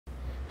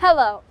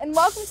Hello, and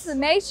welcome to the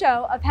May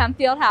show of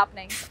Hempfield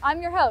Happenings.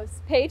 I'm your host,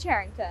 Paige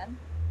Harrington.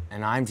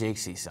 And I'm Jake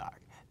Seasock.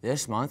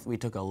 This month, we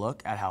took a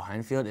look at how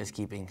Hempfield is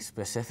keeping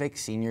specific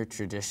senior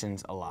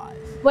traditions alive.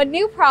 What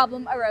new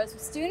problem arose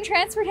with student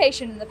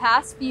transportation in the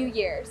past few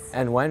years?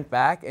 And went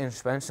back and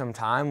spent some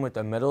time with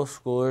the middle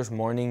schoolers'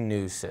 morning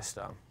news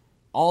system.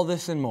 All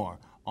this and more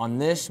on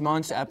this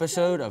month's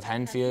episode of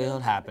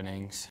Hempfield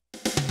Happenings.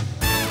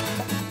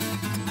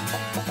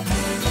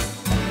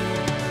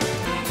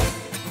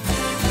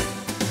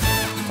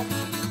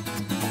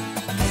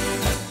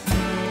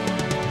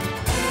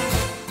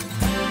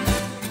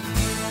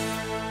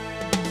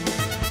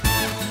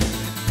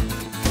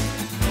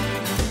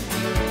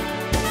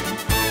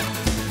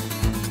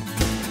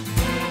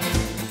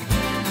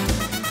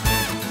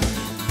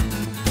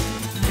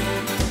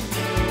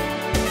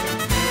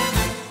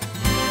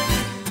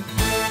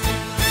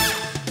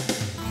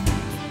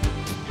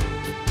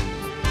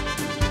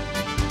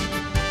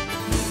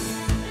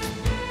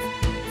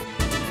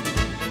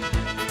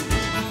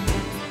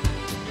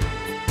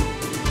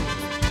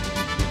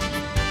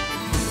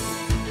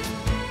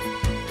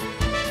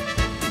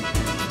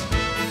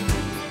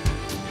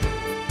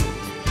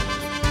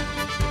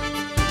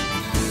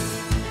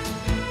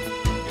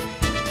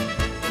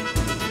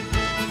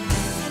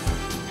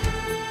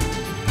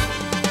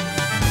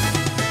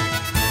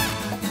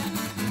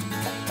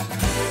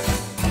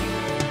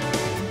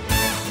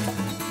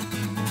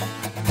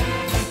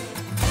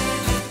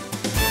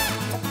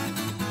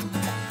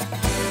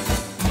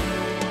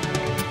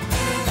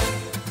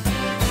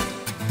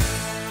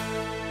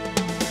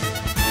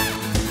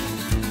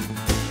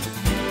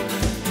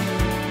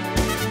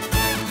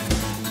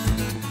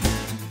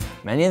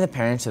 Many of the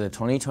parents of the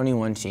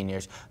 2021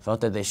 seniors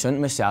felt that they shouldn't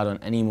miss out on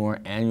any more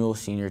annual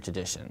senior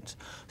traditions.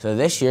 So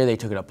this year they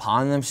took it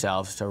upon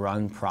themselves to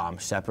run prom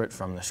separate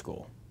from the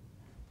school.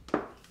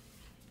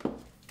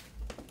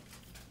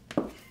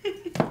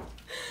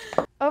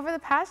 Over the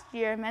past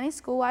year, many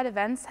school-wide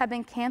events have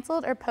been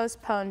canceled or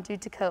postponed due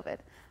to COVID.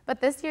 But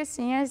this year's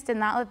seniors did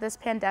not let this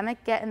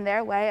pandemic get in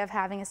their way of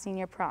having a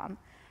senior prom.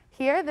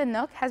 Here, the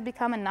Nook has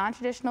become a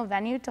non-traditional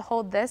venue to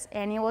hold this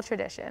annual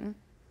tradition.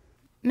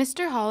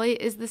 Mr. Hawley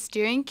is the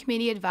steering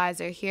committee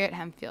advisor here at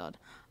Hempfield.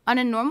 On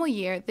a normal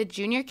year, the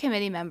junior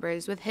committee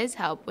members, with his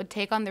help, would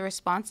take on the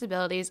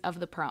responsibilities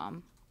of the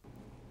prom.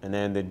 And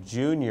then the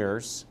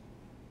juniors'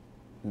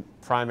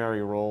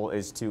 primary role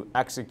is to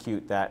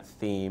execute that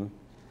theme,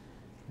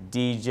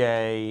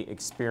 DJ,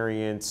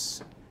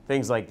 experience,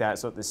 things like that,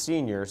 so that the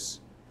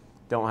seniors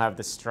don't have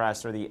the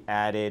stress or the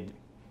added,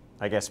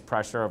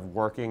 pressure of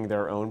working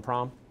their own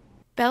prom.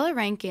 Bella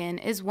Rankin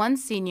is one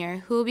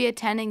senior who will be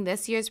attending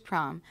this year's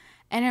prom,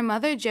 and her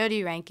mother,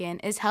 Jody Rankin,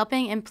 is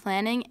helping in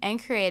planning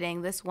and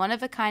creating this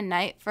one-of-a-kind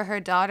night for her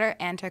daughter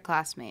and her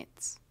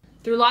classmates.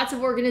 Through lots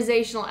of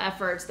organizational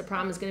efforts, the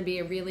prom is going to be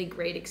a really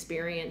great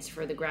experience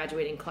for the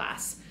graduating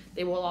class.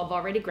 They will all have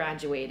already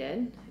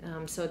graduated,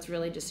 so it's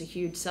really just a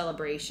huge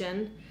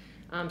celebration.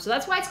 So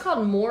that's why it's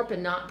called MORP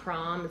and not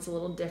prom. It's a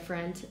little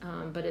different,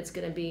 but it's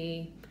going to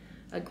be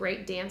a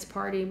great dance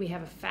party. We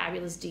have a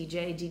fabulous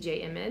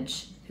DJ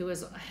Image, who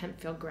is a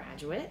Hempfield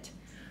graduate.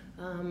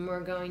 We're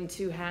going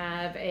to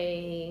have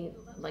a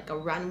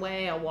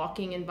runway, a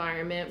walking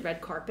environment, red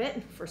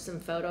carpet for some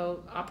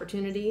photo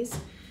opportunities,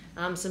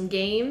 some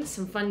games,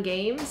 some fun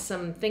games,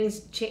 some things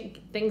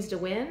to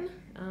win,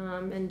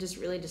 and just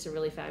a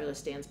really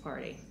fabulous dance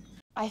party.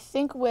 I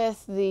think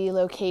with the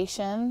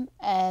location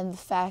and the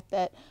fact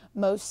that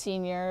most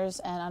seniors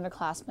and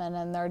underclassmen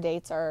and their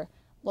dates are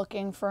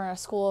looking for a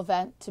school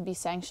event to be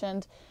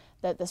sanctioned,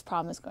 that this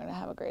prom is going to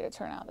have a greater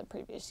turnout than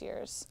previous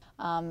years.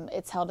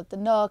 It's held at the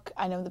Nook.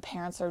 I know the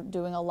parents are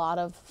doing a lot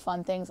of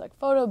fun things like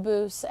photo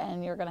booths,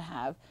 and you're going to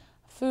have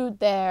food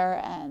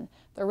there, and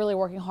they're really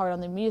working hard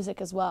on the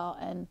music as well.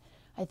 And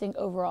I think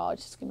overall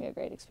it's just going to be a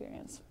great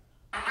experience.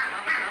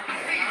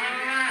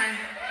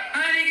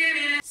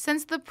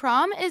 Since the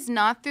prom is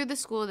not through the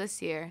school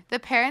this year, the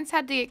parents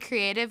had to get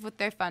creative with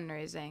their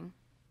fundraising.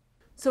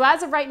 So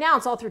as of right now,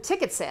 it's all through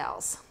ticket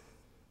sales,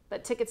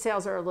 but ticket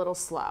sales are a little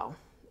slow.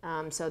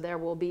 So there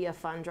will be a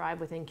fund drive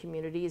within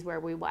communities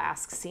where we will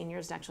ask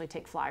seniors to actually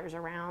take flyers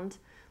around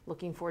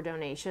looking for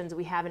donations.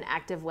 We have an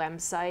active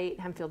website,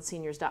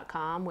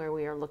 hempfieldseniors.com, where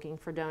we are looking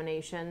for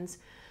donations.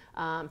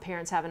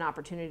 Parents have an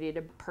opportunity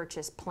to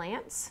purchase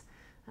plants,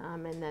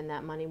 and then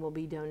that money will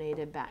be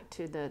donated back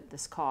to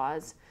this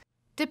cause.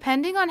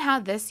 Depending on how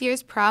this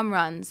year's prom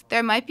runs,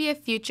 there might be a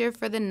future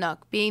for the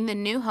Nook being the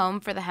new home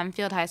for the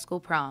Hempfield High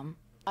School prom.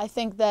 I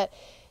think that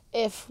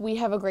if we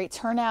have a great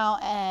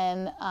turnout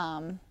and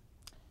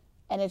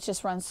it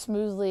just runs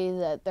smoothly,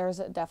 that there's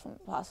a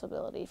definite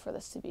possibility for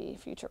this to be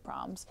future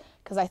proms,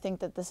 because I think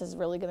that this is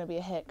really going to be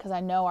a hit, because I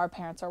know our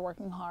parents are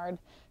working hard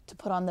to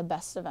put on the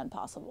best event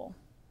possible.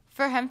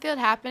 For Hempfield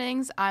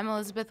Happenings, I'm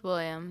Elizabeth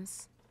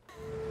Williams.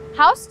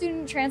 How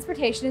student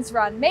transportation is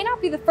run may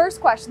not be the first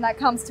question that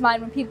comes to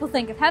mind when people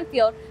think of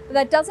Hempfield, but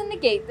that doesn't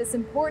negate this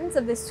importance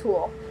of this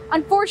tool.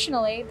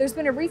 Unfortunately, there's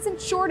been a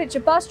recent shortage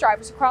of bus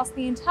drivers across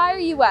the entire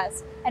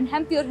U.S., and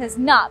Hempfield has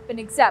not been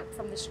exempt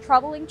from this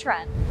troubling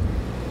trend.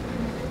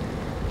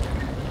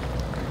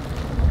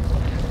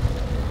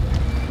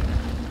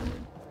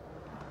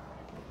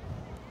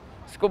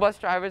 School bus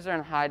drivers are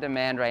in high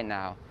demand right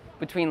now.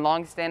 Between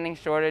long-standing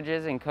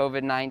shortages and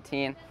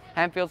COVID-19,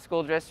 Hempfield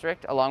School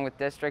District, along with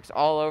districts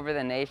all over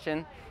the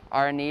nation,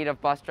 are in need of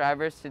bus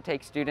drivers to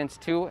take students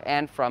to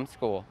and from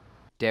school.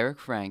 Derek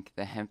Frank,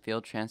 the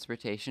Hempfield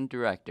Transportation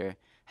Director,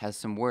 has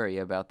some worry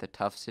about the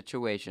tough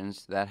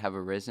situations that have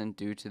arisen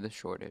due to the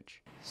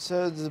shortage.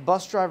 So the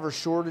bus driver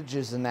shortage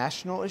is a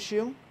national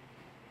issue.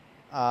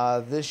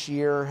 This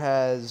year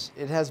has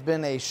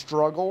been a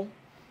struggle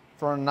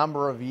for a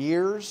number of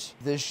years.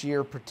 This year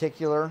in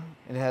particular,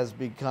 it has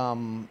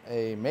become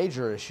a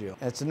major issue.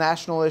 It's a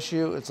national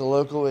issue, it's a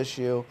local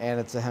issue, and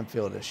it's a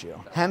Hempfield issue.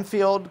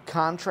 Hempfield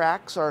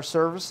contracts our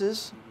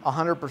services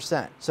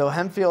 100%. So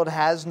Hempfield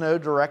has no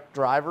direct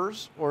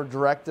drivers or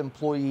direct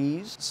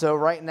employees. So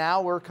right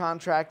now we're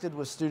contracted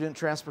with Student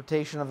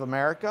Transportation of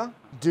America.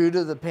 Due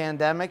to the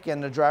pandemic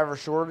and the driver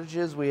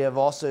shortages, we have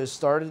also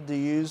started to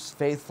use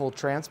Faithful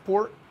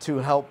Transport to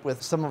help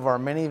with some of our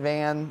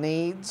minivan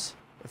needs.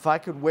 If I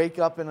could wake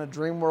up in a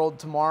dream world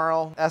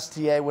tomorrow,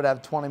 STA would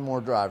have 20 more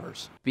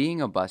drivers.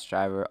 Being a bus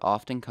driver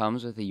often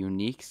comes with a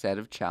unique set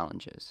of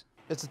challenges.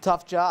 It's a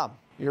tough job.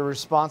 You're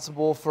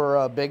responsible for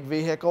a big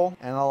vehicle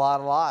and a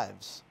lot of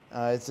lives.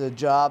 It's a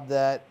job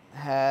that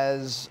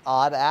has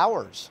odd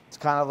hours. It's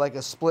kind of like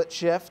a split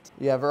shift.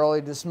 You have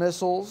early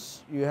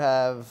dismissals, you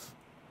have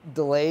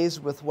delays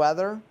with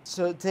weather.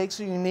 So it takes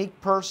a unique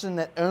person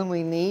that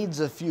only needs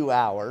a few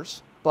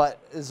hours, but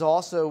is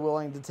also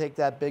willing to take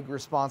that big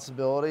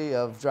responsibility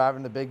of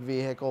driving the big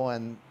vehicle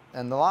and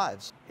the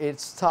lives.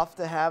 It's tough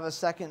to have a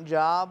second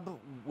job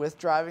with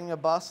driving a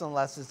bus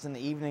unless it's an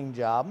evening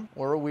job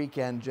or a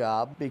weekend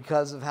job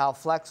because of how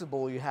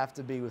flexible you have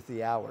to be with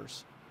the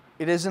hours.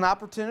 It is an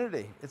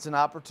opportunity. It's an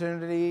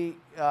opportunity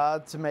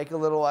to make a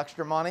little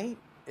extra money.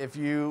 If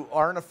you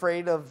aren't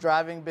afraid of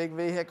driving big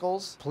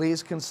vehicles,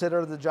 please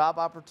consider the job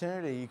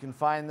opportunity. You can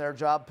find their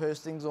job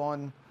postings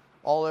on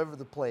all over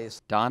the place.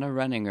 Donna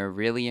Renninger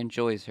really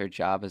enjoys her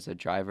job as a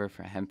driver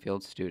for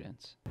Hempfield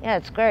students. Yeah,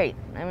 it's great.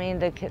 I mean,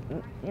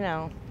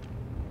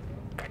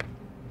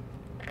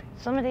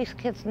 some of these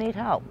kids need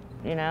help.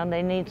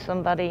 They need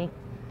somebody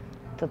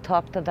to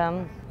talk to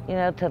them,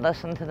 to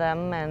listen to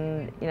them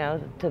and,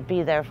 to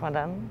be there for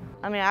them.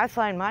 I mean, I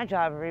find my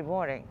job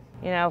rewarding.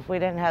 If we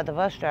didn't have the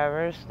bus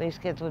drivers, these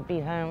kids would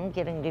be home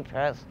getting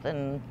depressed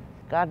and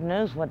God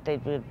knows what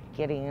they'd be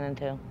getting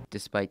into.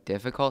 Despite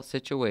difficult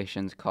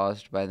situations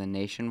caused by the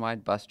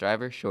nationwide bus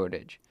driver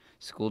shortage,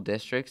 school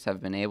districts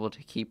have been able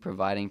to keep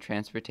providing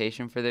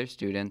transportation for their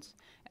students,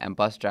 and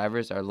bus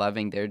drivers are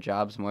loving their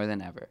jobs more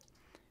than ever.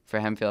 For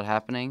Hempfield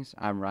Happenings,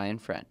 I'm Ryan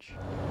French.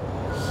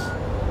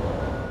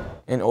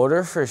 In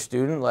order for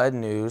student-led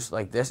news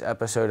like this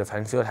episode of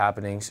Hempfield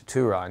Happenings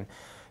to run,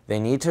 they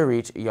need to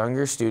reach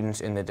younger students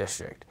in the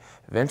district.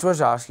 Vince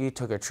Wazowski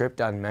took a trip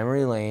down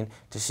memory lane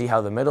to see how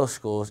the middle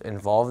schools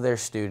involve their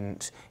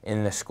students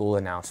in the school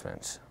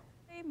announcements.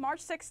 March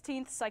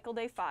 16th, Cycle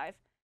Day 5.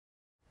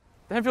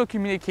 The Hempfield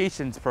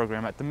Communications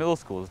program at the middle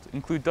schools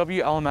include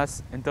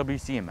WLMS and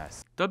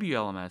WCMS.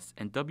 WLMS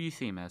and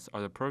WCMS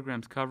are the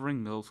programs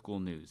covering middle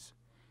school news.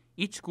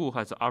 Each school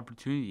has the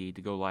opportunity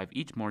to go live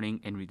each morning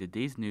and read the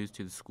day's news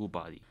to the school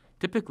body.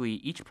 Typically,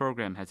 each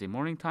program has a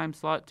morning time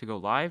slot to go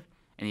live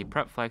and a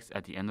prep flex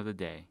at the end of the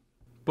day.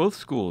 Both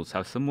schools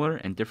have similar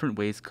and different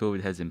ways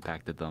COVID has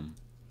impacted them.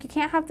 You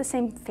can't have the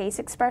same face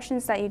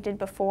expressions that you did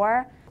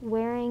before.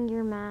 Wearing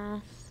your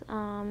mask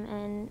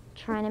and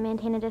trying to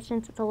maintain a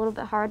distance, it's a little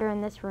bit harder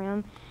in this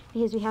room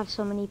because we have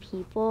so many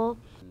people.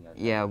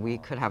 Yeah, we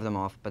could have them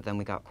off, but then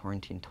we got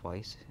quarantined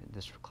twice,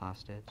 this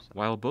class did. So.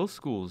 While both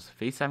schools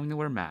face having to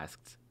wear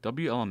masks,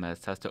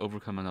 WLMS has to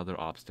overcome another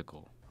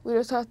obstacle. We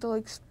just have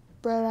to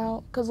spread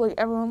out because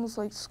everyone was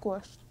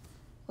squished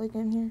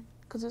in here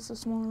because it's a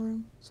small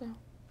room, so.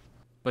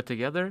 But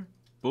together,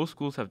 both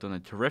schools have done a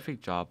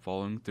terrific job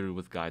following through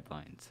with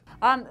guidelines.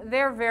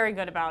 They're very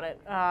good about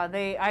it.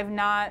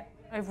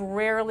 I've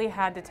rarely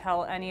had to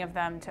tell any of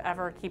them to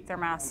ever keep their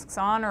masks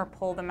on or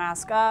pull the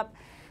mask up.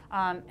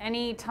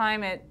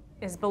 Anytime it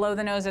is below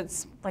the nose,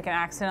 it's like an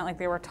accident, like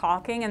they were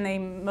talking, and they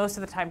most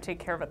of the time take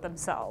care of it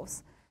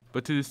themselves.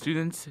 But to the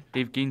students,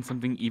 they've gained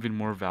something even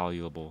more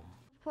valuable.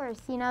 Of course,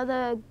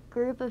 the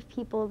group of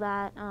people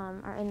that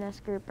are in this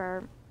group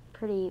are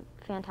pretty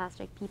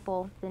fantastic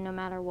people. And no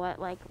matter what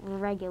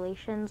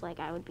regulations,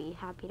 I would be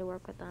happy to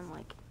work with them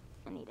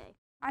any day.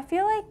 I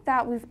feel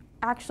that we've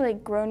actually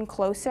grown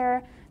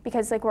closer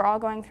because we're all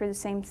going through the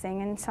same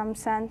thing in some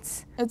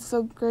sense. It's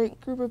a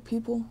great group of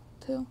people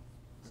too.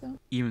 So.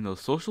 Even though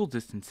social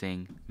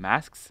distancing,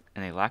 masks,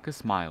 and a lack of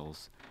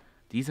smiles,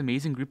 these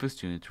amazing group of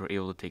students were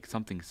able to take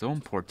something so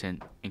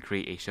important and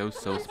create a show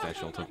so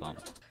special to them.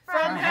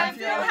 From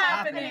Hempfield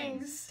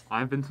Happenings!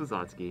 I'm Vince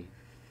Wazowski.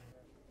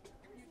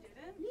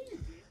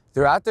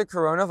 Throughout the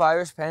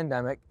coronavirus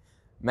pandemic,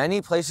 many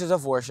places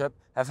of worship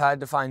have had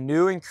to find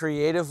new and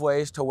creative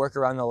ways to work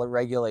around the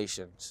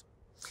regulations.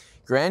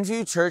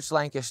 Grandview Church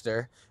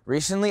Lancaster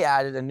recently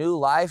added a new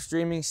live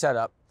streaming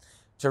setup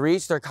to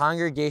reach their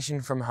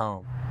congregation from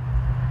home.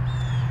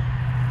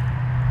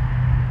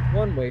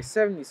 One way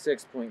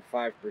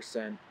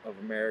 76.5% of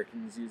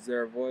Americans use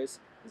their voice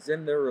is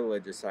in their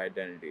religious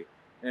identity,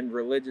 and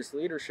religious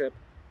leadership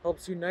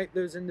helps unite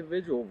those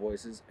individual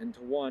voices into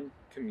one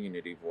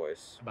community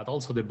voice. But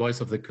also the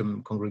voice of the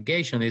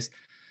congregation is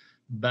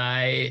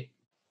by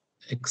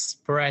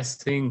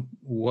expressing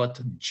what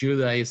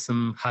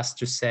Judaism has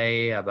to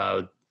say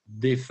about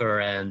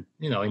different,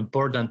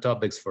 important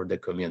topics for the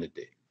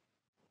community.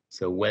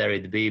 So whether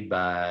it be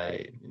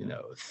by,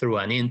 through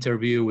an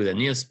interview with a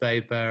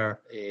newspaper,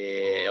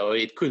 or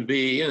it could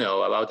be,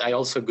 about, I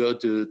also go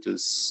to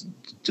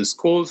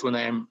schools when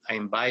I'm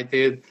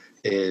invited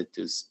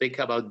to speak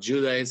about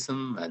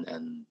Judaism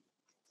and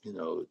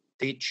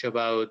teach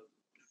about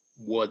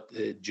what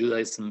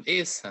Judaism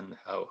is and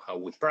how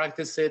we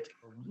practice it.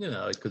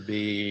 It could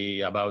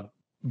be about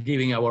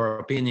giving our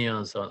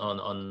opinions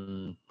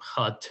on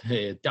hot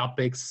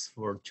topics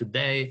for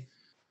today.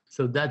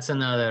 So that's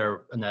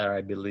another,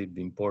 I believe,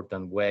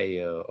 important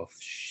way of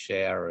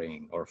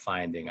sharing or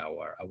finding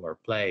our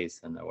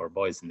place and our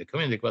voice in the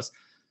community, because,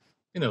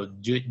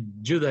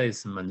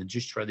 Judaism and the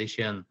Jewish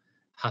tradition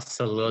has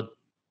a lot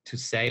to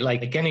say,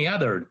 like any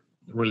other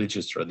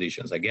religious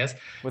traditions, I guess.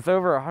 With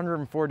over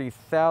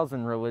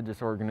 140,000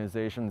 religious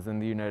organizations in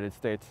the United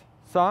States,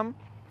 some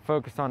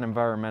focus on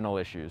environmental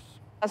issues.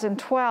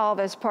 2012,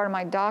 as part of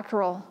my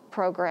doctoral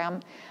program,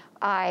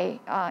 I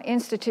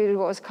instituted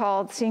what was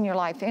called Senior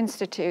Life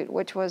Institute,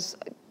 which was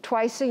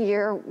twice a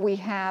year we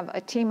have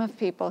a team of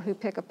people who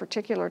pick a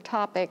particular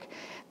topic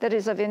that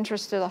is of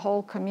interest to the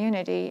whole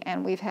community,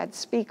 and we've had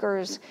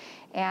speakers,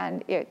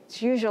 and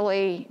it's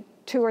usually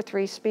 2 or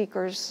 3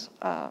 speakers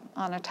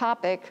on a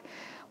topic.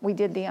 We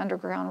did the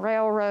Underground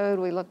Railroad,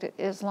 we looked at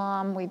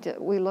Islam,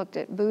 we looked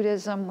at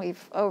Buddhism,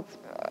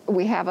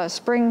 we have a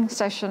spring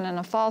session and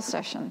a fall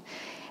session.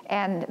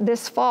 And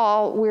this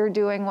fall, we're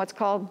doing what's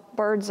called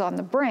Birds on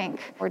the Brink.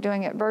 We're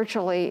doing it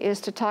virtually,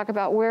 is to talk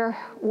about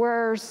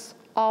where's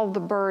all the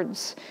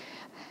birds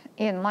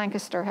in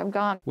Lancaster have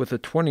gone. With a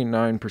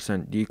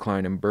 29%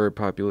 decline in bird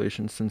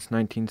population since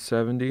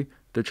 1970,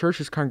 the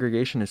church's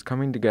congregation is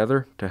coming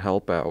together to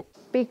help out.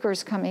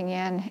 Speakers coming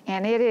in,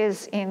 and it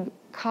is in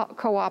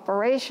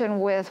cooperation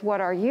with what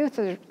our youth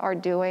are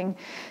doing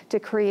to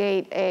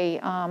create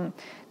a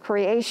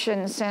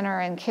creation center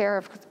and care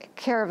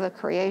of the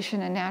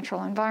creation and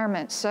natural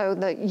environment. So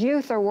the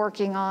youth are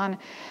working on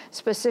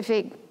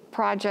specific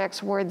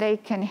projects where they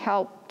can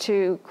help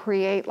to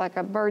create like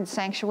a bird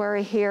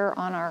sanctuary here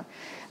on our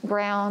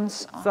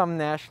grounds. Some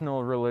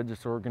national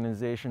religious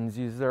organizations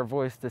use their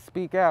voice to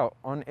speak out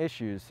on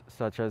issues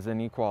such as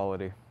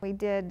inequality. We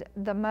did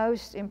the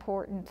most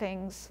important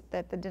things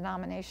that the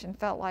denomination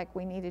felt like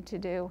we needed to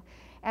do.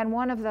 And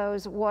one of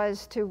those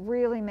was to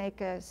really make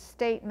a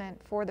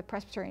statement for the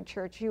Presbyterian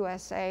Church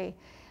USA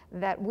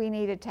that we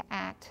needed to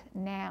act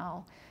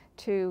now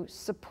to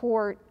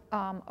support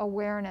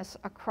awareness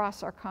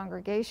across our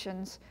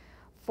congregations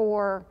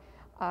for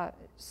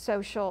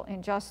social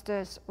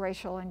injustice,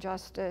 racial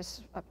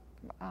injustice,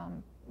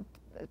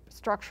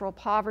 structural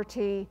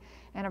poverty,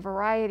 and a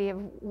variety of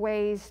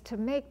ways to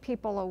make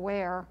people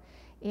aware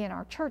in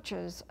our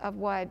churches of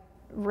what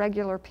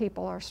regular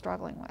people are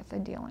struggling with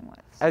and dealing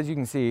with. As you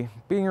can see,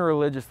 being a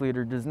religious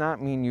leader does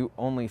not mean you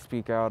only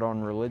speak out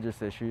on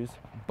religious issues,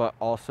 but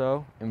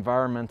also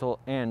environmental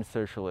and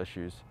social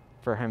issues.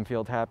 For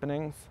Hempfield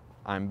Happenings,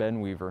 I'm Ben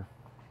Weaver.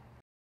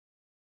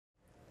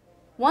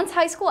 Once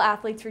high school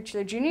athletes reach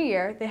their junior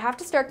year, they have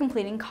to start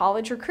completing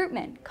college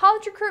recruitment.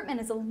 College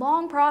recruitment is a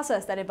long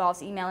process that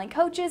involves emailing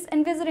coaches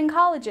and visiting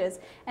colleges,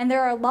 and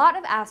there are a lot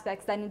of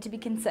aspects that need to be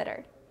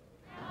considered.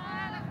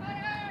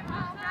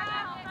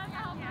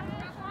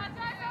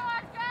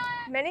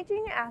 Many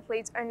junior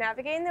athletes are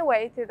navigating their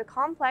way through the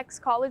complex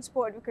college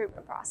sport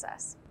recruitment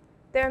process.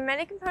 There are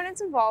many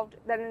components involved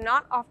that are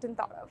not often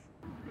thought of.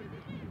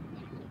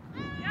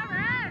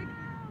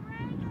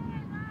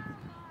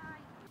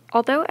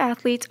 Although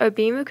athletes are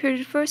being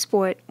recruited for a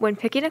sport, when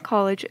picking a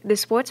college, the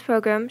sports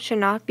program should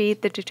not be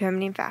the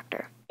determining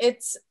factor.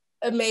 It's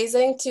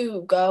amazing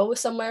to go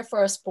somewhere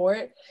for a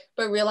sport,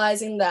 but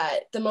realizing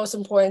that the most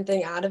important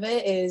thing out of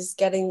it is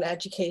getting the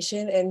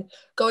education and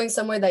going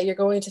somewhere that you're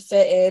going to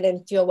fit in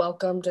and feel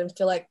welcomed and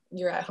feel like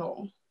you're at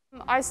home.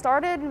 I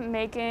started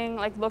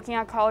looking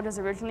at colleges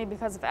originally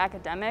because of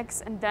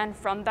academics, and then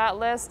from that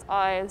list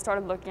I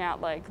started looking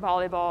at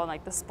volleyball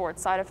and the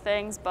sports side of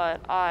things,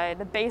 but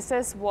the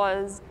basis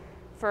was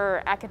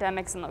for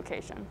academics and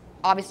location.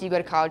 Obviously you go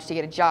to college to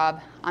get a job.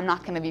 I'm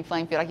not going to be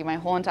playing field hockey my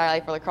whole entire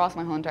life or lacrosse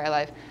my whole entire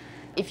life.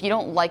 If you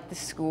don't like the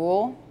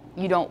school,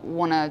 you don't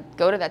want to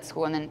go to that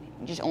school and then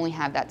just only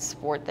have that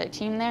sport, that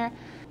team there.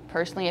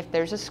 Personally, if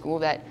there's a school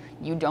that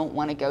you don't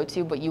want to go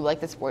to but you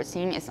like the sports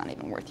team, it's not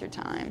even worth your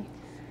time.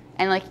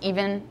 And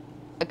even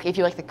if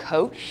you like the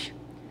coach,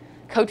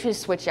 Coaches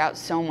switch out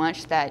so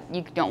much that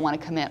you don't want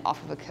to commit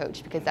off of a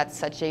coach because that's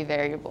such a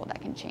variable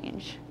that can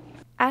change.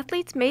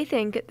 Athletes may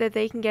think that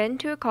they can get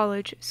into a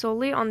college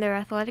solely on their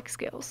athletic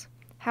skills.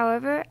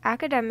 However,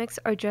 academics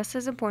are just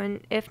as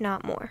important, if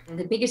not more. And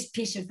the biggest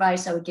piece of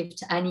advice I would give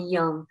to any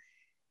young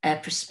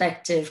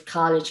prospective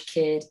college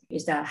kid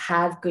is that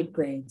have good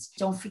grades.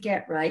 Don't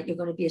forget, right, you're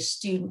going to be a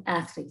student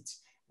athlete,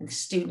 and the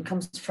student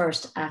comes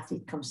first,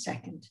 athlete comes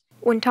second.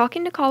 When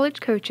talking to college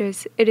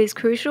coaches, it is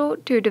crucial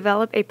to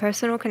develop a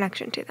personal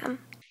connection to them.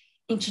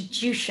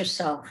 Introduce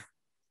yourself,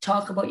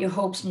 talk about your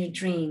hopes and your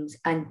dreams,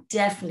 and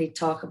definitely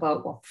talk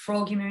about what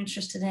program you're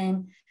interested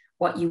in,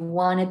 what you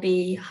want to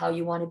be, how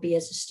you want to be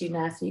as a student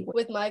athlete.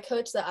 With my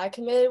coach that I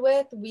committed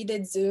with, we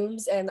did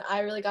Zooms, and I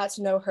really got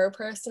to know her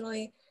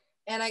personally,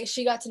 and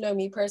she got to know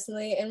me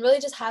personally, and really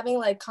just having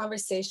like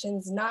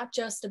conversations, not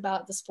just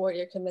about the sport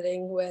you're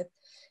committing with,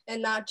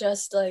 and not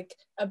just like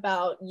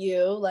about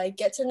you, like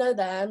get to know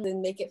them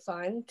and make it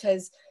fun,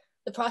 because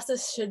the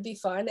process should be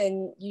fun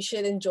and you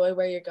should enjoy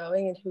where you're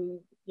going and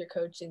who your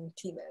coach and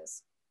team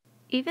is.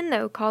 Even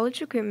though college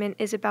recruitment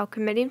is about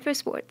committing for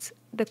sports,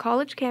 the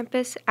college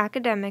campus,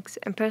 academics,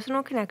 and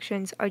personal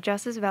connections are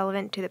just as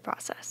relevant to the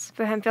process.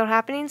 For Hempfield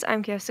Happenings,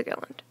 I'm Kirsta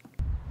Gilland.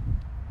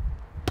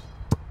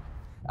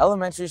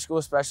 Elementary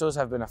school specials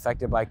have been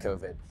affected by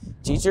COVID.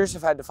 Teachers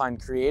have had to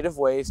find creative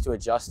ways to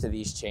adjust to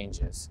these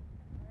changes.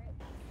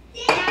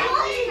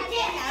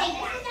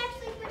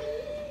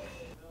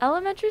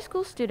 Elementary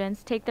school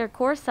students take their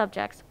core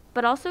subjects,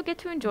 but also get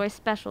to enjoy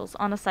specials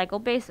on a cycle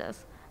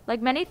basis.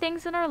 Like many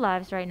things in our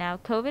lives right now,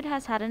 COVID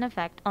has had an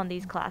effect on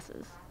these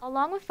classes.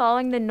 Along with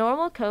following the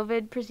normal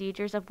COVID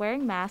procedures of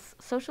wearing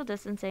masks, social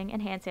distancing,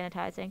 and hand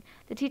sanitizing,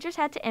 the teachers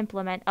had to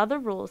implement other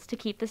rules to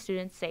keep the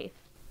students safe.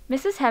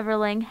 Mrs.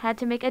 Heverling had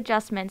to make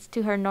adjustments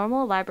to her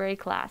normal library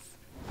class.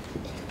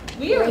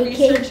 We are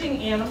researching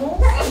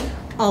animals.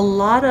 A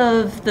lot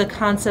of the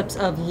concepts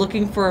of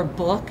looking for a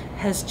book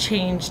has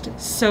changed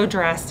so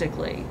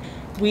drastically.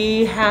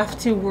 We have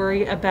to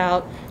worry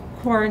about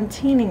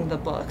quarantining the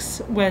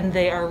books when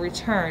they are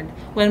returned.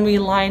 When we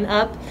line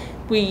up,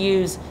 we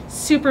use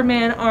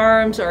Superman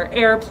arms or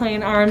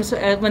airplane arms.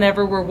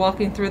 Whenever we're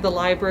walking through the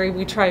library,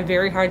 we try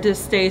very hard to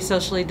stay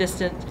socially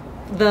distant.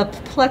 The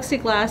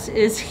plexiglass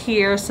is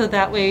here so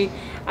that way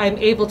I'm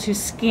able to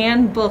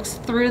scan books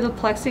through the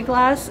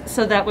plexiglass,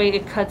 so that way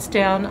it cuts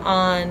down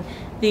on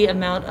the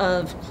amount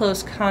of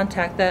close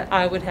contact that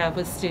I would have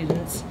with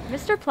students.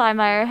 Mr.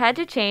 Plymeyer had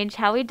to change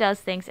how he does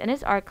things in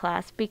his art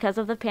class because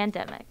of the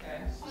pandemic.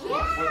 These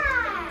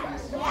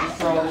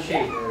are all the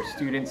shapes where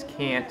students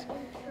can't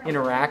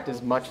interact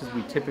as much as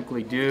we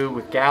typically do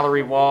with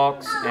gallery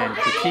walks and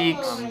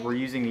critiques. We're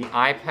using the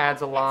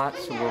iPads a lot,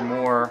 so we're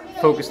more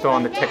focused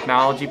on the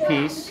technology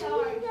piece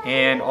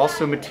and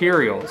also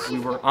materials. We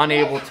were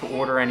unable to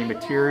order any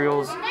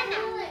materials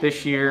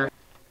this year.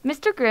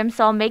 Mr. Grimm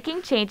saw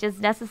making changes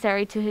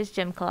necessary to his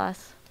gym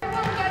class.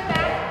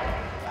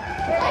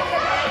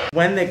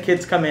 When the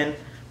kids come in,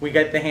 we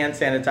get the hand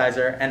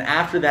sanitizer, and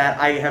after that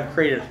I have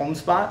created home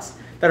spots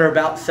that are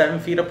about 7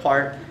 feet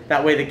apart.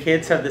 That way the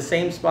kids have the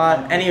same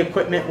spot. Any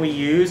equipment we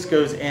use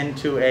goes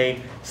into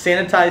a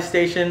sanitized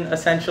station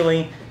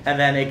essentially, and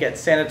then it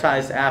gets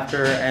sanitized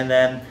after, and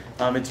then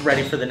it's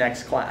ready for the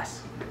next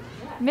class.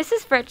 Mrs.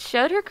 Fritz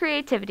showed her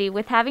creativity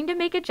with having to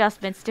make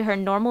adjustments to her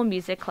normal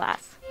music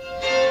class.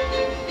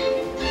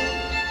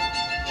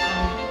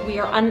 We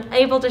are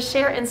unable to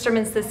share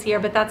instruments this year,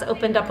 but that's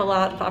opened up a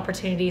lot of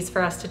opportunities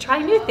for us to try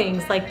new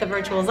things like the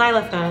virtual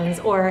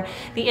xylophones or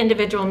the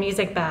individual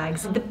music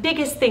bags. The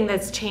biggest thing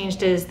that's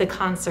changed is the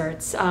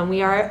concerts.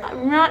 We are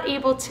not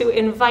able to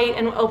invite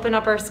and open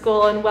up our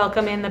school and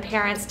welcome in the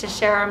parents to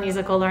share our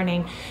musical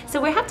learning.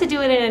 So we have to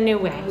do it in a new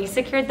way. We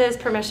secured those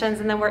permissions,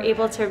 and then we're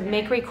able to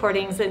make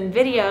recordings and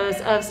videos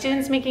of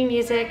students making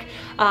music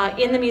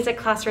in the music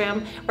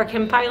classroom. We're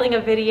compiling a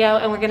video,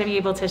 and we're going to be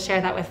able to share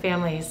that with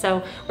families.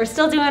 So we're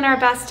still doing our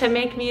best to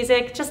make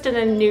music just in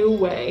a new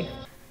way.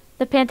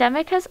 The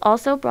pandemic has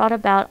also brought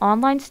about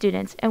online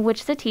students in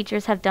which the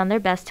teachers have done their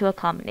best to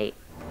accommodate.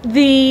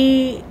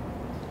 The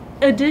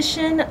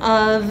addition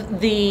of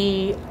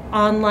the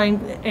online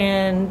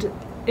and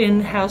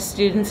in-house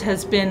students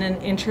has been an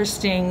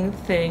interesting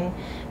thing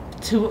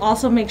to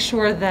also make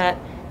sure that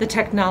the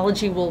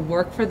technology will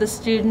work for the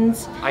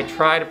students. I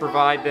try to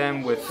provide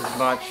them with as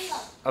much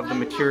of the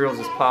materials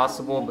as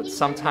possible, but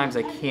sometimes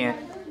I can't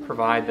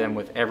provide them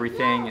with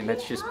everything, and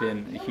that's just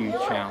been a huge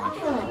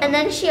challenge. And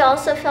then she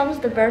also films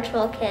the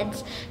virtual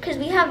kids, because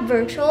we have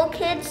virtual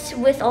kids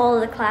with all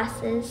of the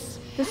classes.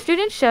 The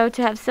students showed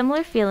to have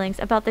similar feelings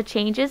about the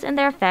changes and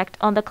their effect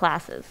on the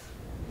classes.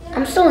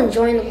 I'm still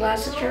enjoying the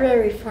class. It's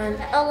very fun.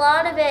 A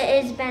lot of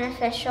it is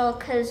beneficial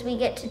because we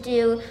get to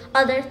do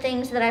other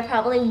things that I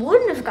probably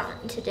wouldn't have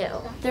gotten to do.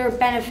 They're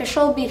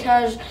beneficial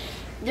because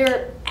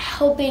they're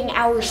helping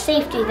our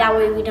safety. That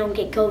way we don't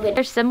get COVID. There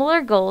are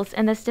similar goals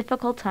in this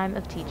difficult time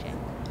of teaching.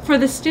 For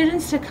the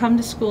students to come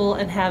to school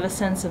and have a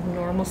sense of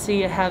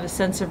normalcy, have a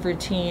sense of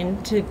routine,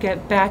 to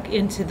get back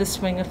into the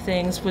swing of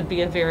things would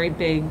be a very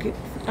big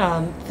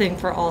thing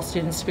for all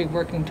students to be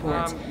working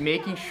towards.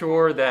 Making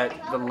sure that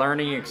the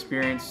learning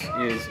experience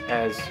is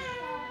as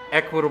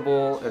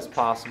equitable as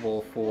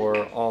possible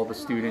for all the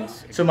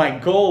students. So my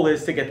goal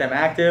is to get them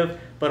active,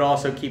 but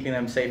also keeping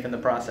them safe in the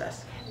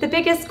process. The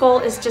biggest goal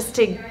is just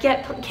to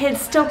get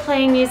kids still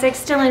playing music,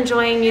 still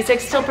enjoying music,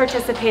 still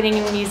participating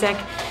in music,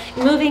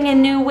 moving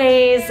in new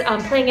ways,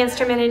 playing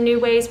instrument in new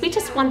ways. We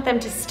just want them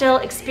to still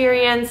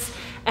experience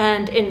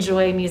and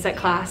enjoy music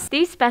class.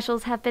 These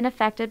specials have been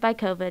affected by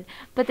COVID,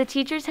 but the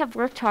teachers have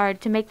worked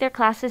hard to make their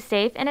classes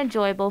safe and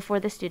enjoyable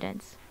for the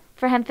students.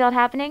 For Hempfield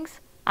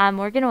Happenings, I'm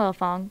Morgan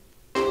Oilfong.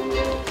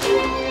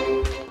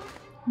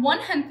 One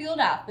Hempfield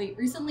athlete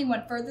recently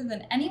went further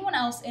than anyone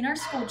else in our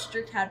school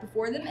district had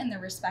before them in their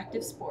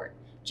respective sport.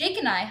 Jake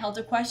and I held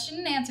a question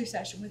and answer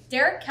session with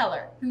Derek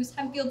Keller, who was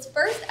Hempfield's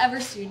first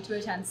ever student to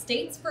attend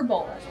states for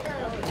bowling.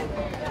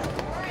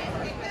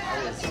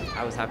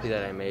 I was happy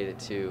that I made it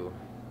to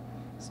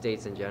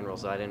states in general,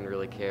 so I didn't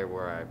really care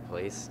where I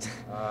placed.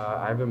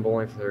 I've been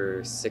bowling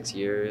for 6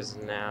 years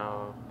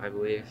now, I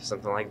believe,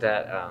 something like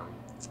that.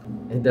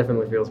 It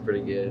definitely feels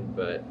pretty good,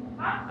 but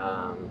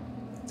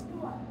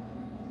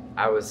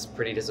I was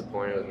pretty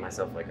disappointed with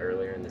myself like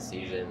earlier in the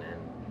season,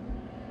 and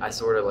I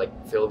sort of like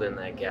filled in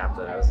that gap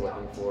that I was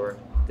looking for.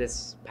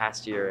 This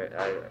past year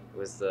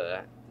was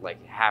the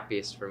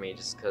happiest for me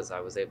just because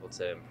I was able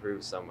to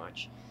improve so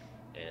much,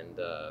 and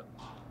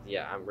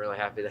yeah, I'm really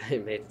happy that I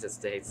made it to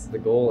states. The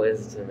goal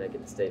is to make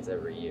it to states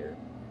every year.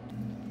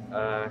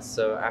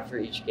 So after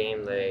each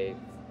game, they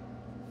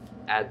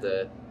add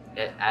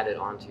it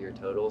onto your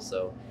total.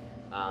 So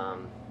I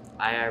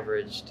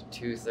averaged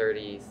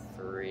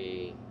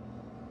 233.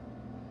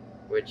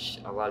 Which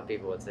a lot of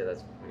people would say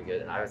that's pretty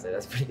good, and I would say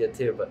that's pretty good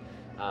too, but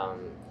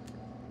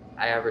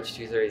I averaged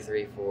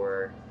 233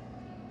 for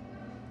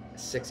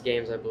 6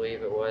 games, I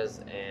believe it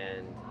was,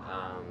 and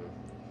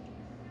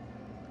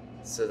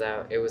so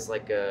that it was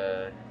like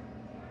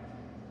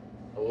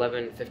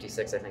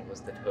 1156, I think, was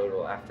the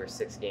total after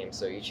 6 games.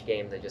 So each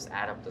game they just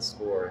add up the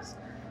scores,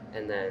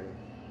 and then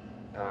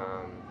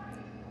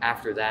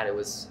after that it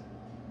was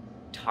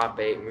top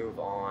 8 move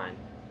on,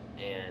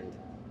 and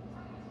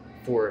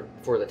for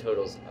the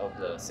totals of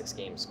the 6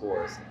 game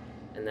scores.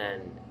 And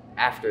then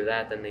after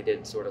that, then they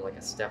did sort of like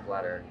a step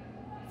ladder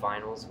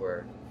finals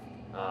where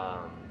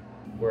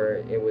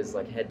it was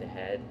like head to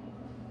head,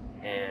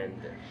 and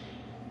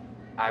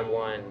I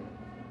won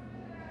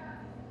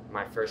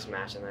my first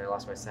match and then I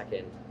lost my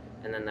second,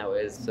 and then that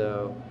was,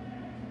 so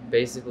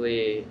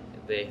basically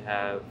they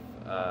have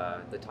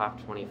the top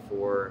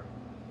 24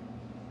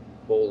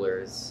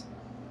 bowlers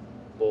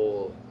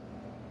bowl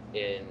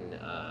in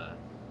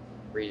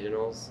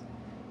regionals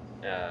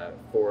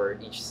for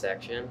each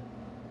section.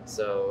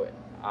 So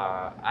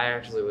I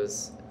actually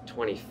was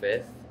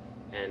 25th,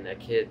 and a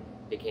kid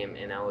became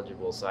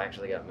ineligible, so I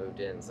actually got moved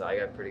in. So I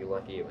got pretty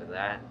lucky with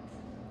that.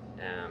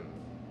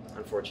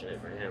 Unfortunate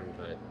for him,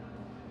 but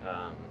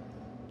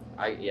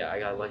I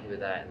got lucky with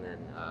that. And then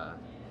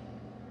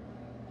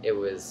it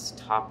was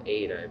top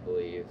 8, I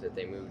believe, that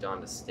they moved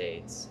on to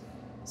states.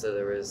 So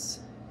there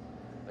was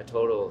a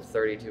total of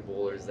 32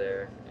 bowlers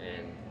there,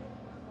 and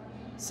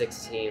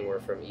 16 were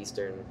from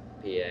Eastern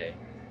PA,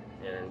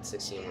 and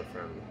 16 were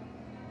from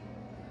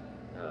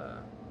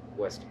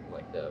West PA.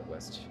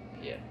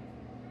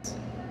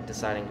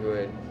 Deciding who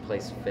would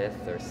place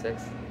 5th or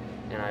 6th,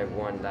 and I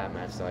won that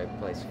match, so I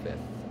placed 5th.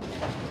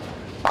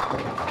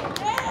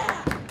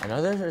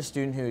 Another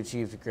student who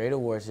achieved great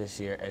awards this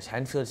year is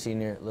Hempfield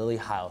senior Lily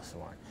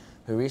Heilshorn,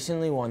 who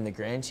recently won the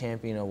Grand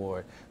Champion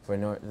Award for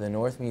the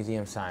North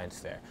Museum Science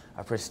Fair,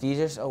 a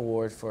prestigious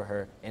award for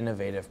her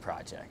innovative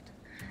project.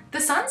 The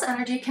sun's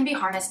energy can be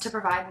harnessed to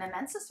provide an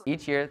immense assortment.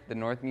 Each year, the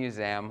North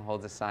Museum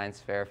holds a science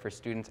fair for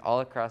students all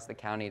across the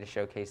county to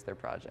showcase their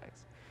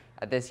projects.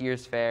 At this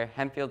year's fair,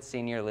 Hempfield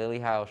senior Lily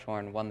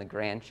Heilshorn won the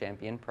Grand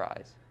Champion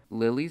Prize.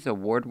 Lily's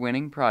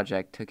award-winning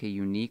project took a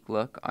unique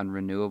look on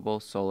renewable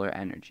solar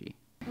energy.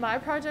 My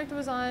project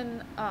was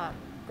on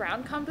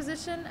ground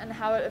composition and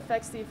how it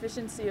affects the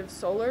efficiency of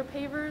solar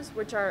pavers,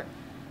 which are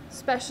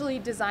specially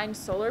designed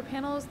solar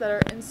panels that are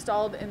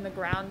installed in the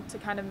ground to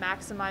kind of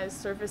maximize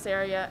surface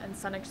area and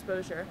sun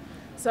exposure.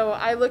 So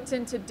I looked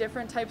into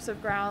different types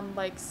of ground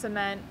like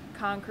cement,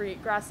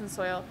 concrete, grass, and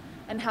soil,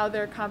 and how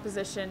their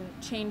composition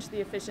changed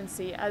the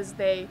efficiency as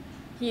they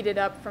heated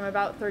up from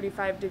about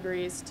 35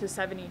 degrees to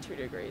 72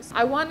 degrees.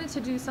 I wanted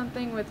to do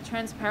something with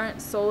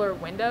transparent solar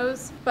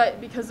windows, but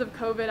because of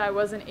COVID, I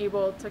wasn't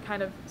able to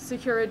kind of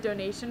secure a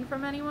donation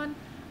from anyone,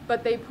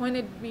 but they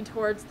pointed me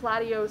towards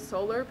Pladio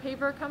Solar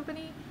Paver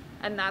Company,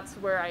 and that's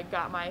where I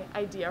got my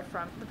idea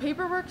from. The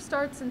paperwork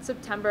starts in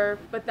September,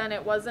 but then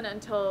it wasn't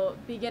until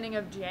beginning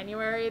of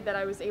January that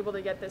I was able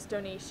to get this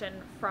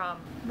donation from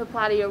the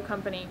Pladio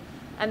company.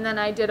 And then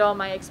I did all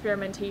my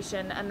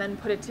experimentation and then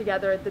put it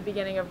together at the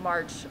beginning of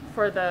March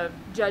for the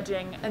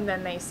judging, and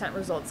then they sent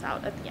results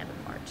out at the end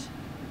of March.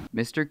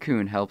 Mr.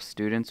 Kuhn helps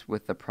students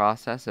with the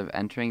process of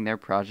entering their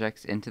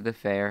projects into the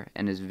fair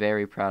and is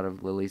very proud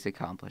of Lily's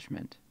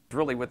accomplishment.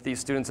 Really, with these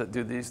students that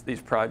do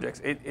these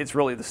projects, it's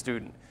really the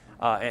student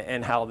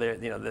and how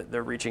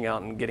they're reaching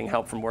out and getting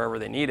help from wherever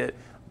they need it,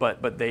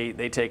 but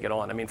they take it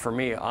on. I mean, for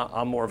me,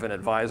 I'm more of an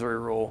advisory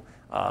role,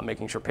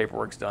 making sure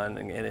paperwork's done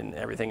and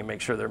everything, and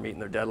make sure they're meeting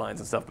their deadlines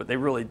and stuff. But they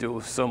really do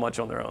so much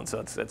on their own, so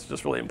it's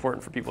just really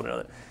important for people to know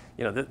that,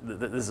 you know,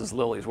 this is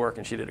Lily's work,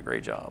 and she did a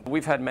great job.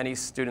 We've had many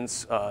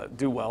students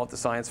do well at the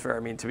science fair. I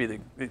mean, to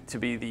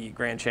be the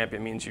grand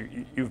champion means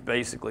you've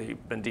basically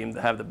been deemed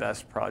to have the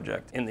best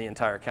project in the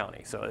entire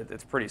county. So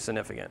it's pretty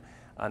significant.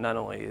 Not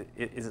only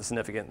is it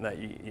significant that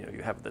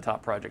you have the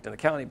top project in the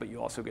county, but you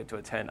also get to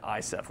attend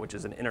ICEF, which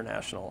is an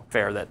international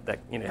fair that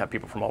you have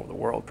people from all over the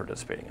world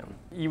participating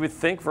in. You would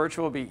think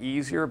virtual would be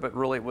easier, but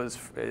really it was,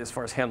 as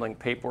far as handling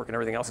paperwork and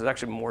everything else, it's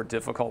actually more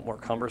difficult, more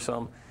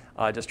cumbersome,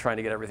 just trying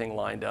to get everything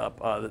lined up.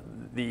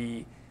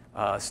 The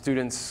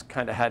students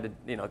kind of had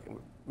to,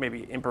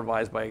 maybe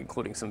improvise by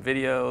including some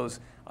videos.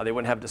 They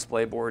wouldn't have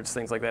display boards,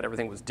 things like that.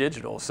 Everything was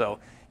digital. So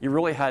you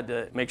really had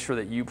to make sure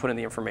that you put in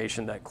the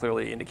information that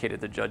clearly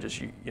indicated to the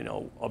judges, you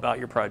know, about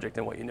your project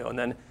and what you know. And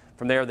then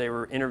from there, they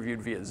were interviewed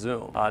via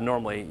Zoom.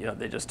 Normally,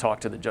 they just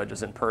talked to the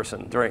judges in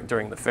person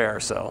during the fair.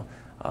 So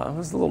it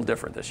was a little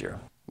different this year.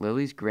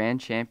 Lily's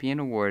Grand Champion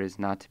Award is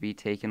not to be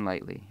taken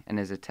lightly and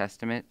is a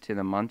testament to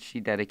the month she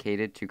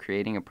dedicated to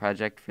creating a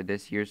project for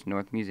this year's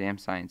North Museum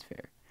Science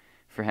Fair.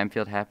 For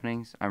Hempfield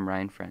Happenings, I'm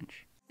Ryan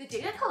French. The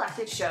data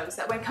collected shows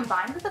that when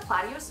combined with the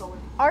Pladio solar...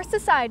 Our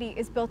society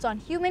is built on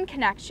human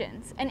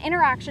connections and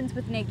interactions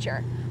with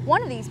nature,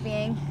 one of these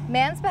being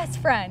man's best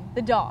friend,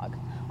 the dog.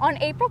 On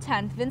April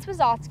 10th, Vince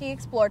Wazowski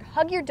explored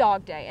Hug Your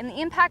Dog Day and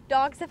the impact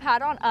dogs have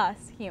had on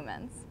us,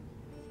 humans.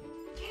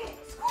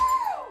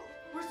 Squirrel!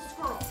 Where's the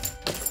squirrel?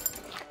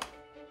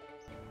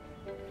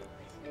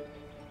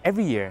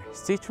 Every year,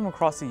 states from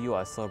across the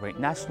U.S. celebrate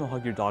National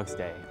Hug Your Dogs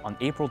Day on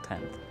April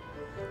 10th.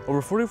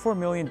 Over 44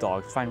 million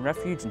dogs find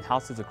refuge in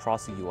houses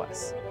across the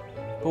U.S.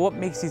 But what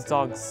makes these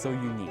dogs so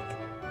unique?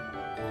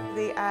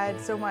 They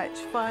add so much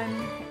fun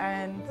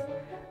and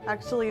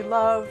actually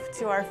love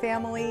to our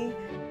family.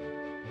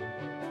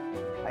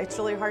 It's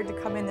really hard to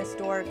come in this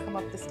door and come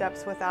up the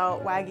steps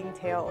without wagging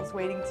tails,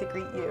 waiting to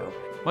greet you.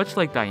 Much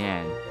like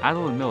Diane,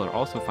 Adeline Miller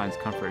also finds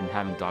comfort in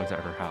having dogs at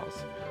her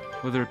house,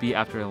 whether it be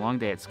after a long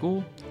day at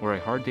school or a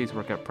hard day's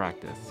work at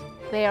practice.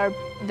 They are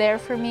there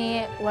for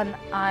me when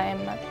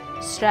I'm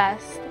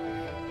stressed,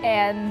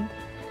 and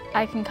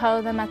I can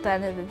cuddle them at the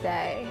end of the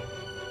day.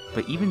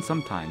 But even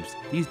sometimes,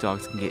 these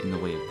dogs can get in the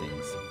way of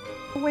things.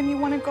 When you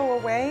want to go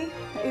away,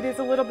 it is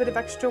a little bit of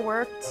extra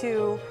work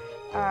to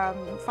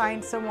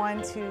find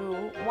someone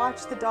to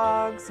watch the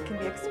dogs. It can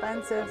be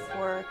expensive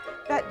for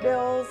vet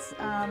bills,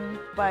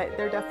 but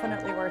they're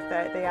definitely worth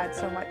it. They add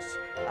so much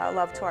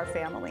love to our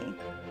family.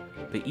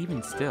 But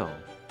even still,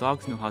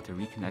 dogs know how to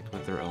reconnect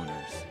with their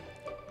owners.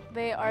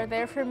 They are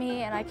there for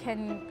me, and I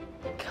can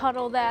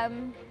cuddle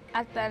them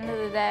at the end of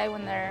the day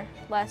when they're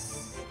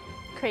less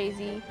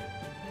crazy.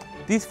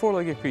 These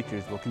four-legged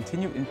creatures will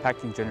continue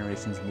impacting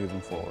generations moving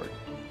forward.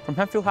 From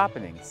Hempfield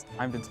Happenings,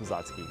 I'm Vince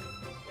Wazowski.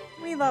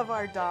 We love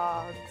our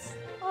dogs.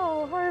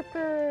 Oh,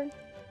 Harper.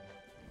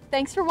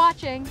 Thanks for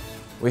watching.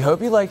 We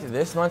hope you liked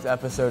this month's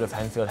episode of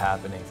Hempfield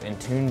Happenings and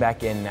tune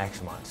back in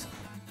next month.